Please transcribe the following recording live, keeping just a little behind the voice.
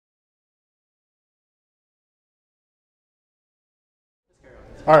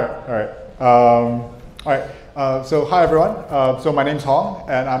All right. So hi everyone. So my name's Hong,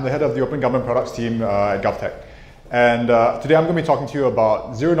 and I'm the head of the Open Government Products team at GovTech. And today I'm going to be talking to you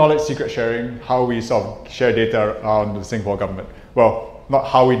about zero-knowledge secret sharing, how we sort of share data around the Singapore government. Well, not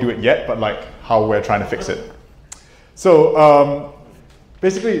how we do it yet, but like how we're trying to fix it. So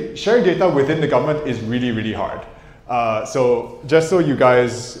basically, sharing data within the government is really, really hard. So just so you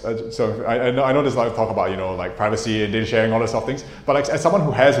guys, I know there's a lot of talk about, like privacy and data sharing, all those sort of things, but like as someone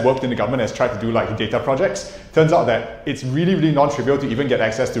who has worked in the government, has tried to do like data projects, turns out that it's really, really non-trivial to even get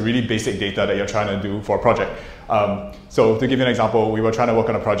access to really basic data that you're trying to do for a project. So to give you an example, we were trying to work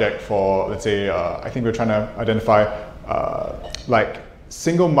on a project for, let's say, I think we were trying to identify like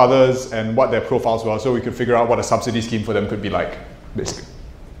single mothers and what their profiles were, so we could figure out what a subsidy scheme for them could be like, basically.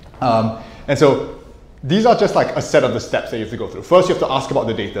 And so these are just like a set of the steps that you have to go through. First, you have to ask about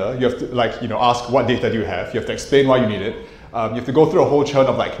the data. You have to ask what data do you have. You have to explain why you need it. You have to go through a whole churn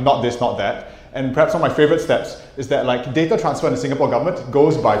of like not this, not that. And perhaps one of my favorite steps is that like data transfer in the Singapore government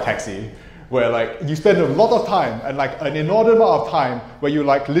goes by taxi, where like you spend a lot of time and like an inordinate amount of time where you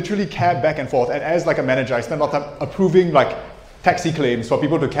like literally cab back and forth. And as like a manager, I spend a lot of time approving like taxi claims for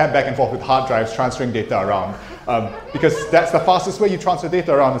people to cab back and forth with hard drives, transferring data around, because that's the fastest way you transfer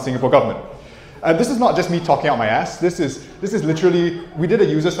data around the Singapore government. And this is not just me talking out my ass. This is literally, we did a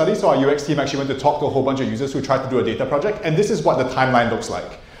user study, so our UX team actually went to talk to a whole bunch of users who tried to do a data project, and this is what the timeline looks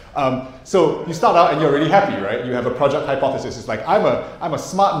like. So you start out and you're really happy, right? You have a project hypothesis. It's like, I'm a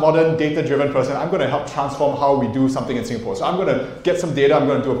smart, modern, data-driven person. I'm going to help transform how we do something in Singapore. So I'm going to get some data, I'm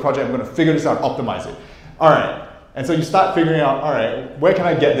going to do a project, I'm going to figure this out, optimize it. All right. And so you start figuring out, all right, where can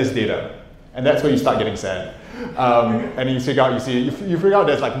I get this data? And that's where you start getting sad. And you figure out, you figure out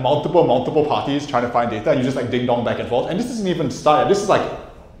there's like multiple parties trying to find data, and you just like ding dong back and forth. And this isn't even started. This is like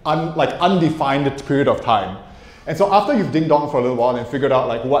undefined period of time. And so after you've ding dong for a little while and figured out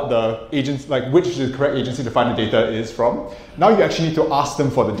like what the agents, like which is the correct agency to find the data is from, now you actually need to ask them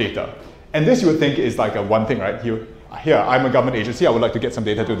for the data. And this you would think is like a one thing, right? Here, I'm a government agency. I would like to get some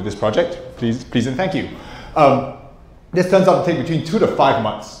data to this project. Please and thank you. This turns out to take between 2 to 5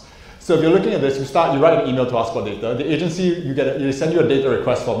 months. So if you're looking at this, you write an email to ask for data. The agency, they send you a data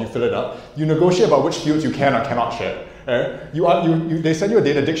request form, you fill it up. You negotiate about which fields you can or cannot share. They send you a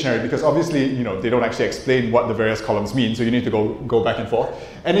data dictionary because obviously, they don't actually explain what the various columns mean, so you need to go back and forth.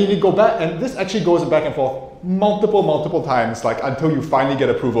 And then you need to go back, and this actually goes back and forth multiple times, like until you finally get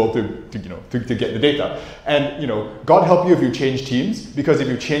approval to get the data. And God help you if you change teams, because if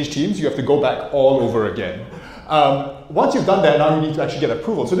you change teams, you have to go back all over again. Once you've done that, now you need to actually get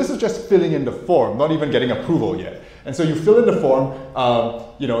approval. So this is just filling in the form, not even getting approval yet. And so you fill in the form,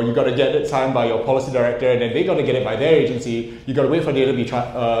 you got to get it signed by your policy director, and then they got to get it by their agency. You got to wait for data to be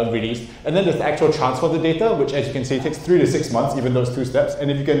released. And then there's the actual transfer of the data, which as you can see takes 3 to 6 months, even those 2 steps. And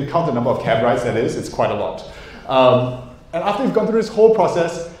if you can count the number of cab rides that is, it's quite a lot. And after you've gone through this whole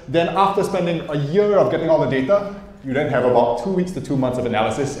process, then after spending a year of getting all the data, you then have about 2 weeks to 2 months of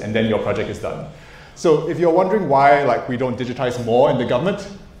analysis, and then your project is done. So if you're wondering why we don't digitize more in the government,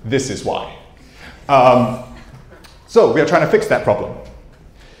 this is why. So we are trying to fix that problem.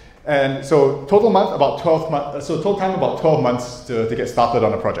 And so total time about 12 months to get started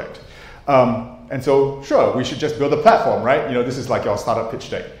on a project. And so sure, we should just build a platform, right? This is like your startup pitch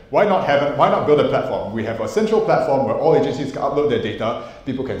deck. Why not build a platform? We have a central platform where all agencies can upload their data.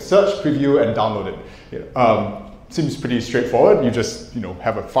 People can search, preview, and download it. Seems pretty straightforward. You just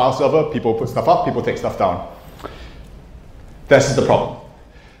have a file server, people put stuff up, people take stuff down. This is the problem.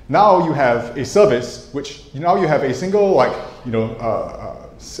 Now you have a service, which now you have a single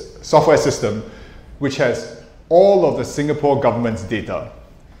software system which has all of the Singapore government's data.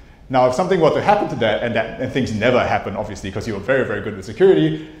 Now, if something were to happen to that, and things never happen, obviously, because you are very, very good with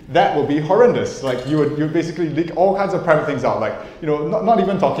security, that would be horrendous. Like you would basically leak all kinds of private things out. Like not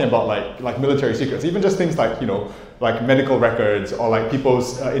even talking about like military secrets, even just things like like medical records or like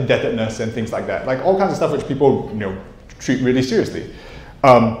people's indebtedness and things like that. Like all kinds of stuff which people treat really seriously.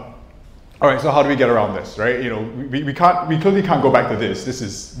 All right, so how do we get around this, right? We clearly can't go back to this. This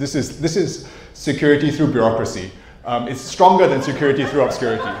is security through bureaucracy. It's stronger than security through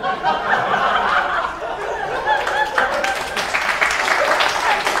obscurity.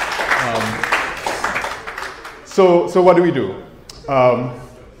 So what do we do?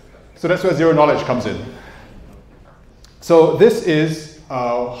 So that's where zero knowledge comes in. So this is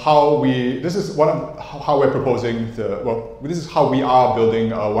how we're proposing this is how we are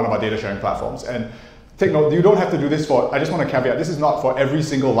building one of our data sharing platforms. And take note, you don't have to do this for, I just want to caveat, this is not for every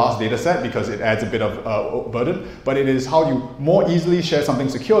single last data set because it adds a bit of burden, but it is how you more easily share something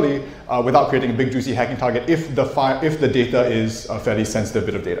securely without creating a big juicy hacking target if the data is a fairly sensitive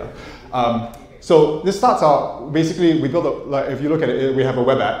bit of data. So this starts out, basically we build a, like, if you look at it, we have a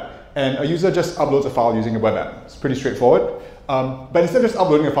web app and a user just uploads a file using a web app. It's pretty straightforward. But instead of just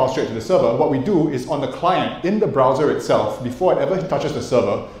uploading a file straight to the server, what we do is on the client, in the browser itself, before it ever touches the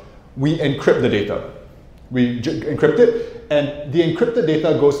server, we encrypt the data. We encrypt it, and the encrypted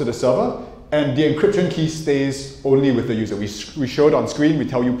data goes to the server, and the encryption key stays only with the user. We show it on screen, we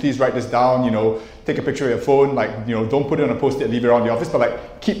tell you, please write this down, you know, take a picture of your phone, like, you know, don't put it on a post-it, leave it around the office, but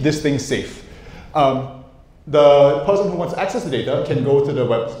like, keep this thing safe. The person who wants to access the data can go to the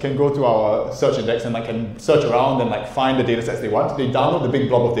web, can go to our search index and like can search around and like find the data sets they want. They download the big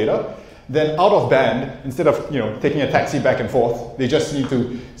blob of data. Then out of band, instead of taking a taxi back and forth, they just need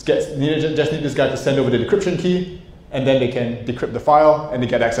to just need this guy to send over the decryption key, and then they can decrypt the file and they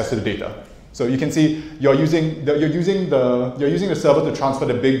get access to the data. So you can see you're using the server to transfer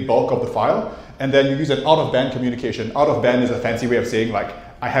the big bulk of the file, and then you use an out of band communication. Out of band is a fancy way of saying like,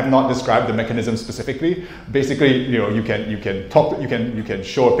 I have not described the mechanism specifically. Basically, you can talk, you can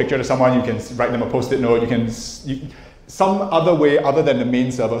show a picture to someone, you can write them a post-it note, some other way other than the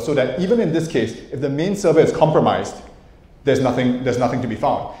main server, so that even in this case, if the main server is compromised, there's nothing to be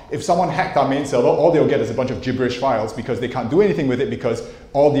found. If someone hacked our main server, all they'll get is a bunch of gibberish files because they can't do anything with it because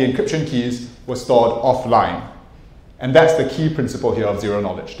all the encryption keys were stored offline. And that's the key principle here of zero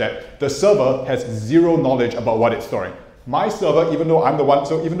knowledge, that the server has zero knowledge about what it's storing. My server, even though I'm the one,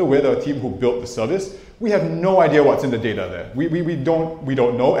 so even though we're the team who built the service, we have no idea what's in the data there. We don't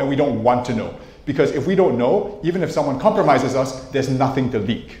know, and we don't want to know. Because if we don't know, even if someone compromises us, there's nothing to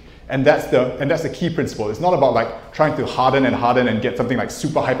leak. And that's the key principle. It's not about like trying to harden and get something like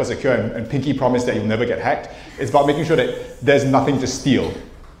super hyper secure and pinky promise that you'll never get hacked. It's about making sure that there's nothing to steal.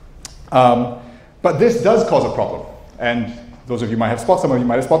 But this does cause a problem. And those of you might have spotted, some of you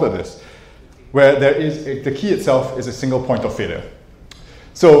might have spotted this, where the key itself is a single point of failure.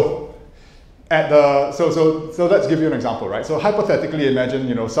 So so let's give you an example, right? So hypothetically,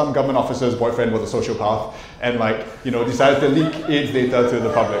 imagine some government officer's boyfriend was a sociopath and decided to leak AIDS data to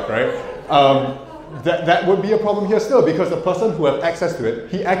the public, right? That would be a problem here still because the person who has access to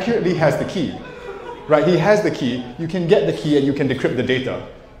it, he accurately has the key, right? He has the key. You can get the key and you can decrypt the data,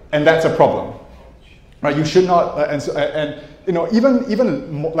 and that's a problem, right? You should not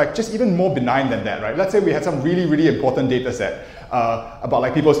even more benign than that, right? Let's say we had some really important data set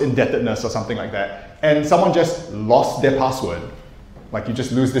about people's indebtedness or something like that, and someone just lost their password. Like you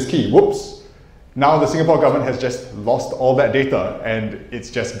just lose this key, whoops. Now the Singapore government has just lost all that data and it's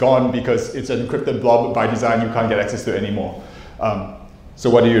just gone because it's an encrypted blob by design, you can't get access to it anymore. So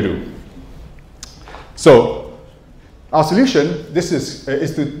what do you do? So our solution,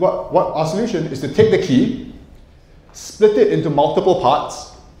 our solution is to take the key, split it into multiple parts,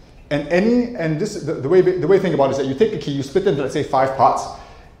 the way to think about it is that you take a key, you split it into, let's say, 5 parts,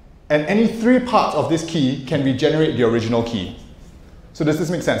 and any 3 parts of this key can regenerate the original key. So does this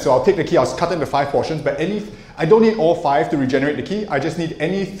make sense? So I'll take the key, I'll cut it into 5 portions, but I don't need all 5 to regenerate the key, I just need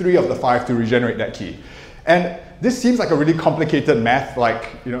any 3 of the 5 to regenerate that key. And this seems like a really complicated math,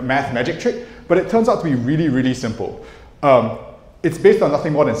 math magic trick, but it turns out to be really simple. It's based on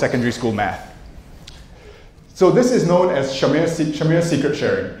nothing more than secondary school math. So this is known as Shamir's secret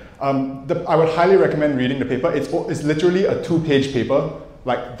sharing. I would highly recommend reading the paper. It's literally a 2-page paper.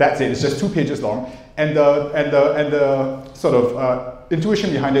 Like that's it. It's just 2 pages long, and the sort of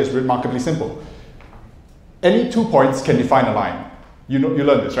intuition behind it is remarkably simple. Any 2 points can define a line. You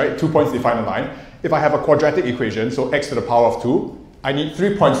learn this, right? 2 points define a line. If I have a quadratic equation, so x to the power of 2, I need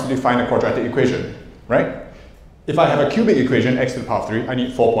 3 points to define a quadratic equation, right? If I have a cubic equation, x to the power of 3, I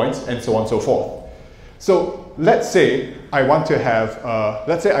need 4 points, and so on and so forth. So let's say I want to have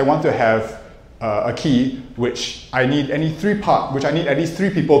a key which I need at least 3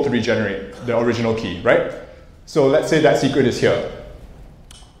 people to regenerate the original key, right? So let's say that secret is here.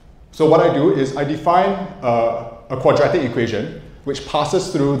 So what I do is I define a quadratic equation which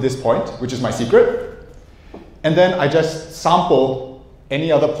passes through this point, which is my secret, and then I just sample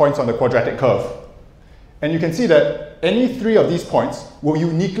any other points on the quadratic curve. And you can see that any 3 of these points will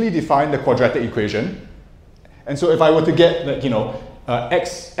uniquely define the quadratic equation. And so if I were to get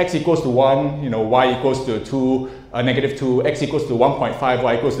x equals to 1, y equals to 2, negative 2, x equals to 1.5,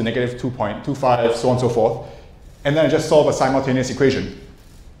 y equals to negative 2.25, so on and so forth, and then I just solve a simultaneous equation.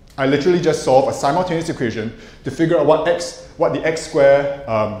 I literally just solve a simultaneous equation to figure out what the x square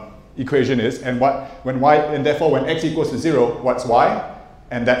equation is, and therefore when x equals to 0, what's y,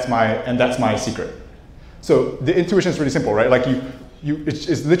 and that's my secret. So the intuition is really simple, right? Like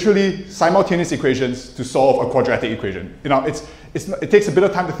it's literally simultaneous equations to solve a quadratic equation. You know, it takes a bit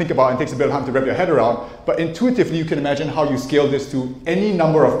of time to think about and takes a bit of time to wrap your head around, but intuitively you can imagine how you scale this to any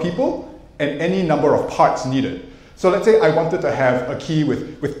number of people and any number of parts needed. So let's say I wanted to have a key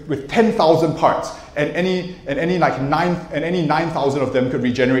with 10,000 parts, and any 9,000 of them could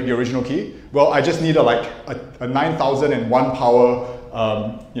regenerate the original key. Well, I just need a 9,001 power,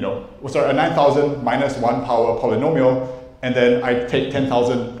 a 9,000 minus 1 power polynomial, and then I take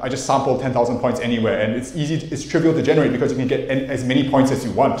 10,000. I just sample 10,000 points anywhere, and it's trivial to generate because you can get as many points as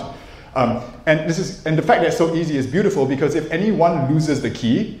you want. And the fact that it's so easy is beautiful because if anyone loses the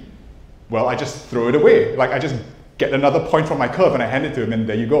key, well, I just throw it away. Like I just get another point from my curve and I hand it to him, and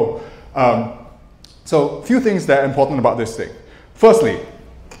there you go. So a few things that are important about this thing. Firstly,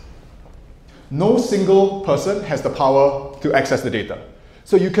 no single person has the power to access the data.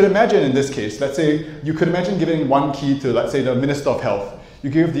 So you could imagine in this case, let's say, you could imagine giving one key to, let's say, the Minister of Health. You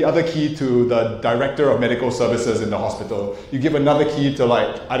give the other key to the Director of Medical Services in the hospital. You give another key to,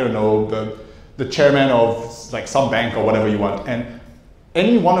 like, I don't know, the chairman of like some bank or whatever you want. And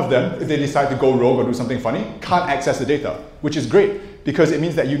any one of them, if they decide to go rogue or do something funny, can't access the data, which is great because it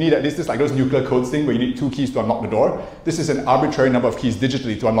means that you need at least this, like those nuclear codes thing where you need 2 keys to unlock the door. This is an arbitrary number of keys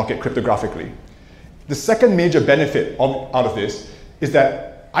digitally to unlock it cryptographically. The second major benefit out of this is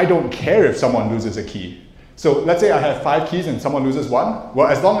that I don't care if someone loses a key. So let's say I have 5 keys and someone loses 1. Well,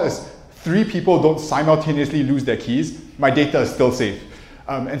 as long as 3 people don't simultaneously lose their keys, my data is still safe.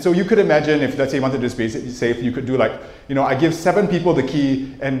 And so you could imagine if, let's say, you wanted to be safe, you could do like, I give 7 people the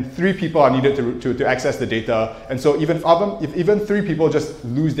key and 3 people are needed to access the data. And so if even 3 people just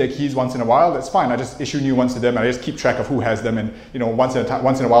lose their keys once in a while, that's fine. I just issue new ones to them and I just keep track of who has them. And once in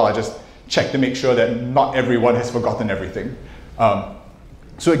a while, I just check to make sure that not everyone has forgotten everything.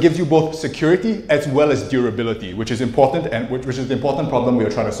 So it gives you both security as well as durability, which is important and which is the important problem we are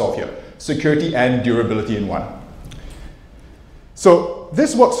trying to solve here. Security and durability in one. So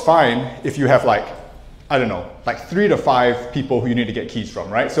this works fine if you have like, I don't know, like 3 to 5 people who you need to get keys from,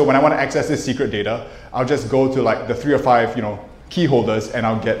 right? So when I want to access this secret data, I'll just go to like the 3 or 5, key holders and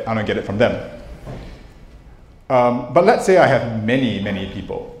I'll get it from them. But let's say I have many, many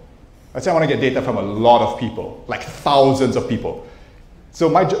people. Let's say I want to get data from a lot of people, like thousands of people. So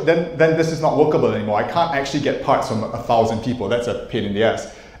then this is not workable anymore. I can't actually get parts from 1,000 people. That's a pain in the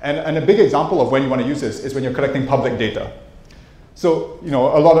ass. And a big example of when you want to use this is when you're collecting public data. So,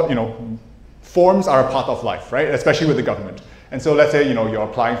 a lot of, forms are a part of life, right? Especially with the government. And so let's say, you're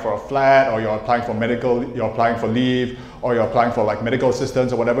applying for a flat, or you're applying for you're applying for leave, or you're applying for like medical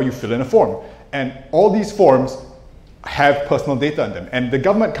assistance or whatever, you fill in a form. And all these forms have personal data in them. And the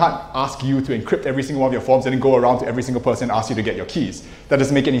government can't ask you to encrypt every single one of your forms and then go around to every single person and ask you to get your keys. That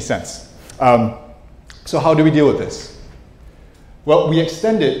doesn't make any sense. So how do we deal with this? Well, we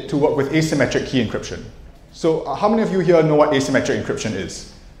extend it to work with asymmetric key encryption. So how many of you here know what asymmetric encryption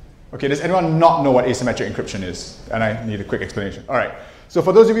is? Okay, does anyone not know what asymmetric encryption is? And I need a quick explanation. All right, so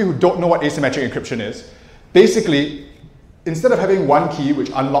for those of you who don't know what asymmetric encryption is, basically, instead of having one key which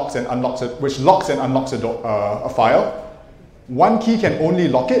locks and unlocks a file, one key can only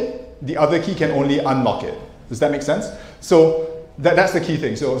lock it, the other key can only unlock it. Does that make sense? So that's the key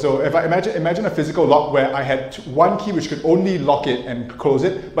thing. So if I imagine a physical lock where I had one key which could only lock it and close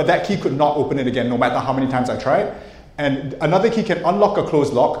it, but that key could not open it again no matter how many times I tried. And another key can unlock a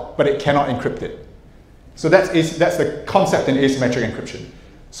closed lock, but it cannot encrypt it. So that's the concept in asymmetric encryption.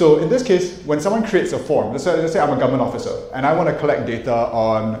 So in this case, when someone creates a form, let's say I'm a government officer and I want to collect data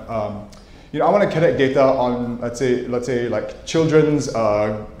on, let's say like children's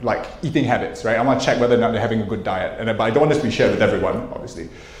like eating habits, right? I want to check whether or not they're having a good diet, but I don't want this to be shared with everyone, obviously.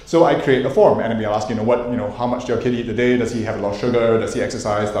 So I create a form and I'll ask, how much does your kid eat a day? Does he have a lot of sugar? Does he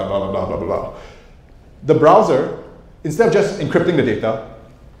exercise? Blah blah blah blah blah blah. The browser, instead of just encrypting the data,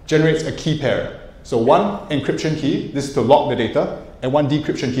 generates a key pair. So one encryption key, this is to lock the data, and one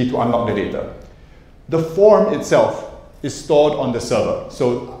decryption key to unlock the data. The form itself is stored on the server.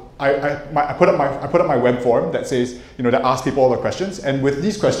 So I put up my web form that says, that asks people all the questions, and with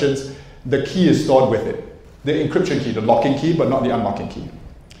these questions, the key is stored with it. The encryption key, the locking key, but not the unlocking key.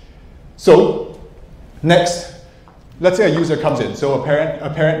 So next, let's say a user comes in. So a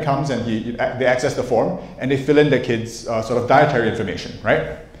parent comes and they access the form and they fill in their kid's sort of dietary information,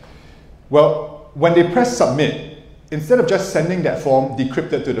 right? Well, when they press submit, instead of just sending that form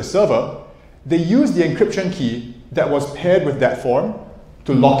decrypted to the server, they use the encryption key that was paired with that form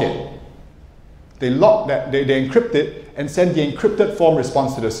to lock it. They lock that, they encrypt it and send the encrypted form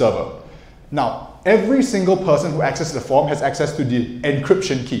response to the server. Now, every single person who accesses the form has access to the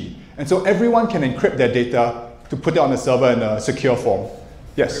encryption key. And so everyone can encrypt their data to put it on a server in a secure form.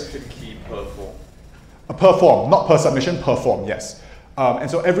 Yes? Encryption key per form. Per form, not per submission, per form, yes. And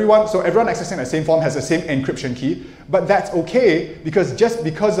so everyone accessing the same form has the same encryption key, but that's okay because just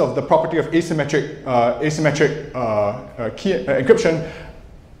because of the property of asymmetric key encryption,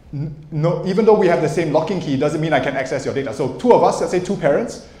 no, even though we have the same locking key, doesn't mean I can access your data. So two of us, let's say two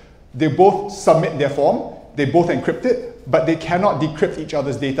parents, they both submit their form, they both encrypt it, but they cannot decrypt each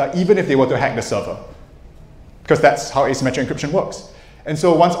other's data even if they were to hack the server, because that's how asymmetric encryption works. And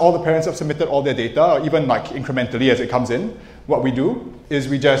so once all the parents have submitted all their data, or even like incrementally as it comes in, what we do is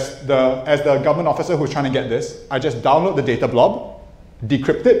we just, as the government officer who's trying to get this, I just download the data blob,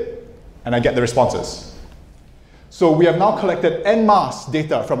 decrypt it, and I get the responses. So we have now collected en masse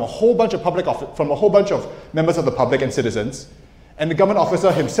data from a whole bunch of members of the public and citizens, and the government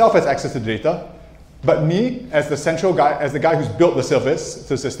officer himself has access to the data, but me, as the central guy, as the guy who's built the service,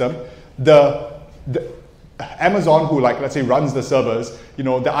 the system, the Amazon, who like, let's say runs the servers, you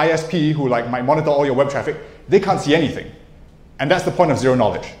know, the ISP who like might monitor all your web traffic, they can't see anything. And that's the point of zero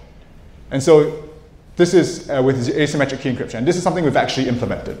knowledge. And so this is with asymmetric key encryption. This is something we've actually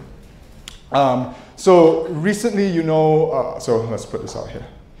implemented. So recently, you know, so let's put this out here.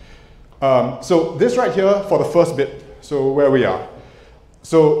 So this right here for the first bit, so where we are.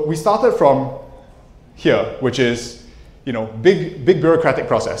 So we started from here, which is, you know, big bureaucratic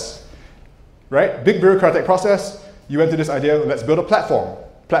process. Right? Big bureaucratic process, you went to this idea, let's build a platform.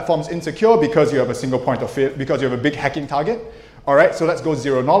 Platform's insecure because you have a single point of failure, because you have a big hacking target. All right, so let's go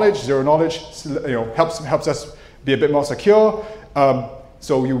zero knowledge. Zero knowledge, you know, helps us be a bit more secure.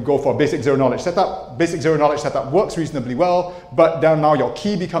 So you go for a basic zero knowledge setup. Basic zero knowledge setup works reasonably well, but then now your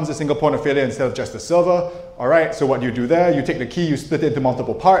key becomes a single point of failure instead of just the server. All right, so what do you do there? You take the key, you split it into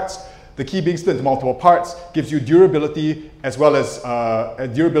multiple parts. The key being split into multiple parts gives you durability as well as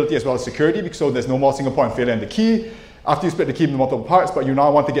security, so there's no more single point failure in the key. After you split the key into multiple parts, but you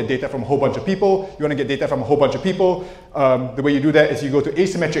now want to get data from a whole bunch of people, the way you do that is you go to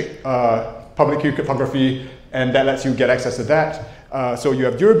asymmetric public key cryptography, and that lets you get access to that. So you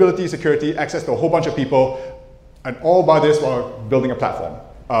have durability, security, access to a whole bunch of people, and all by this while building a platform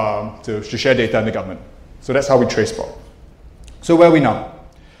to share data in the government. So that's how we trace block. So where are we now?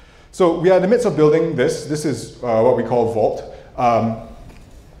 So we are in the midst of building this. This is what we call Vault.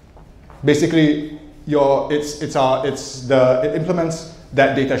 Basically, it implements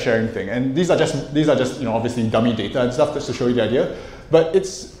that data sharing thing. And these are just you know, obviously dummy data and stuff just to show you the idea. But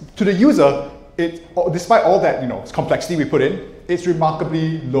it's to the user, despite all that, you know, complexity we put in, it's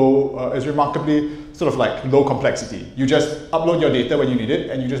remarkably low. It's remarkably sort of like low complexity. You just upload your data when you need it,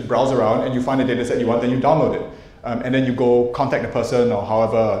 and you just browse around and you find the data set you want, then you download it, and then you go contact the person or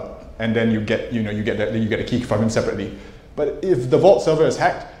however. And then you get a key from him separately. But if the Vault server is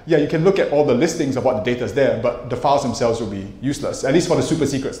hacked, yeah, you can look at all the listings of what the data is there, but the files themselves will be useless, at least for the super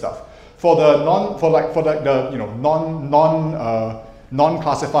secret stuff. For the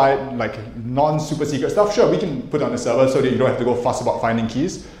non-classified, like non-super secret stuff, sure, we can put it on the server so that you don't have to go fuss about finding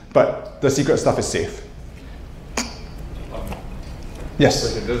keys, but the secret stuff is safe.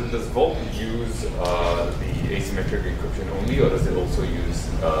 Yes? Does Vault use the asymmetric encryption only, or does it also use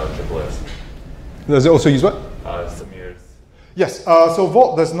SSS? Does it also use what? Samir's. Yes, so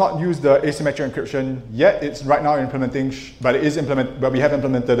Vault does not use the asymmetric encryption yet. It's right now implementing, but we have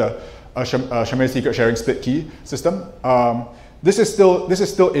implemented a Shamir secret sharing split key system. This is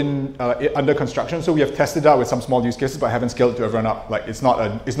still in under construction, so we have tested it out with some small use cases, but haven't scaled it to everyone up. Like it's not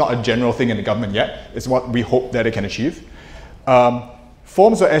a general thing in the government yet. It's what we hope that it can achieve.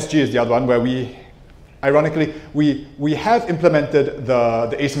 Forms.SG is the other one where ironically, we have implemented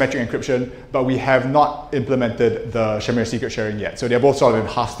the asymmetric encryption, but we have not implemented the Shamir secret sharing yet. So they're both sort of in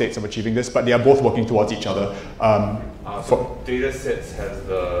half states of achieving this, but they are both working towards each other. So data sets has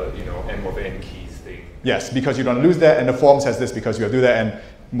the M of n keys thing. Yes, because you don't lose that, and the forms has this because you have to do that, and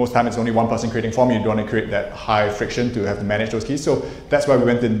most time it's only one person creating form. You don't want to create that high friction to have to manage those keys. So that's why we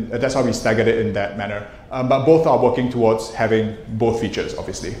went in. That's why we staggered it in that manner. But both are working towards having both features,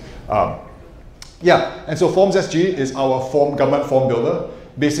 obviously. Yeah, and so Forms.SG is our government form builder.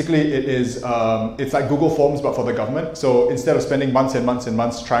 Basically, it is it's like Google Forms but for the government. So instead of spending months and months and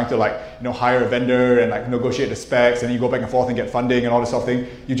months trying to hire a vendor and negotiate the specs, and then you go back and forth and get funding and all this sort of thing,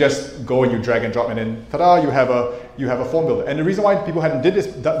 you just go and you drag and drop, and then ta-da, you have a form builder. And the reason why people hadn't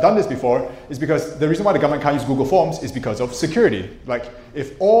done this before is because the reason why the government can't use Google Forms is because of security. Like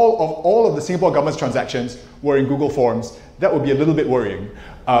if all of the Singapore government's transactions were in Google Forms, that would be a little bit worrying.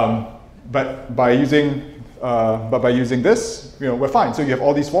 But by using this, we're fine. So you have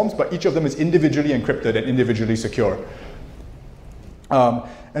all these forms, but each of them is individually encrypted and individually secure.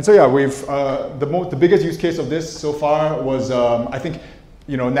 And so yeah, we've the biggest use case of this so far was I think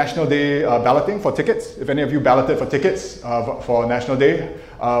National Day balloting for tickets. If any of you balloted for tickets for National Day,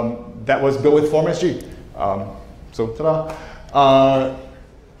 that was built with Form.SG. So ta-da!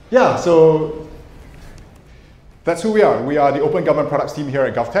 Yeah, so that's who we are. We are the Open Government Products team here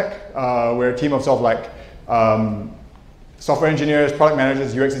at GovTech. We're a team of sort of like software engineers, product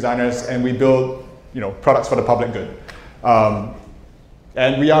managers, UX designers, and we build products for the public good.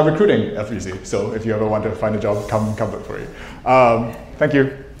 And we are recruiting FVC, so if you ever want to find a job, come look for you. Thank you.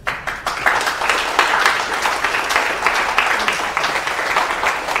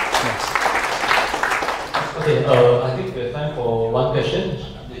 Okay, I think we have time for one question,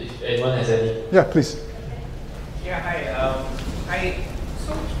 if anyone has any. Yeah, please. Yeah, hi.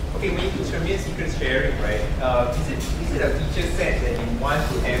 So, okay, when you determine secret sharing, right, is it a feature set that you want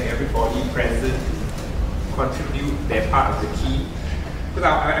to have everybody present contribute their part of the key? Because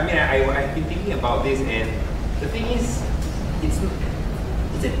I've been thinking about this, and the thing is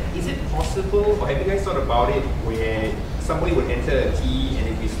it possible, or have you guys thought about it, where somebody would enter a key and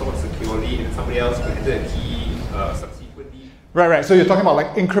it be stored securely, and somebody else would enter a key subsequently? Right. So you're talking about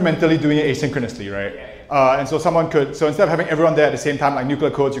like incrementally doing it asynchronously, right? Yeah. And so someone could, so instead of having everyone there at the same time, like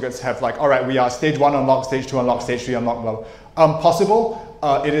nuclear codes, you could have like, all right, we are stage 1 unlocked, stage 2 unlocked, stage 3 unlocked, blah, blah. Possible.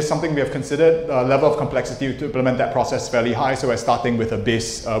 It is something we have considered. Level of complexity to implement that process fairly high, so we're starting with a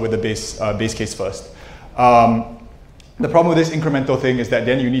base case first. The problem with this incremental thing is that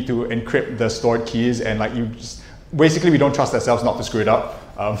then you need to encrypt the stored keys, and like basically we don't trust ourselves not to screw it up.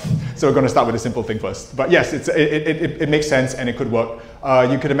 So we're going to start with a simple thing first. But yes, it makes sense and it could work.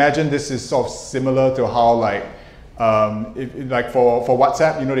 You could imagine this is sort of similar to how like for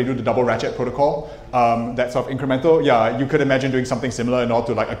WhatsApp, they do the double ratchet protocol. That's sort of incremental. Yeah, you could imagine doing something similar in order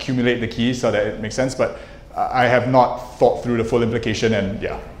to like accumulate the keys so that it makes sense. But I have not thought through the full implication, and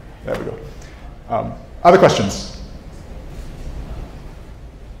yeah, there we go. Other questions?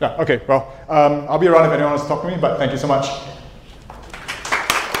 Yeah, okay, well, I'll be around if anyone wants to talk to me, but thank you so much.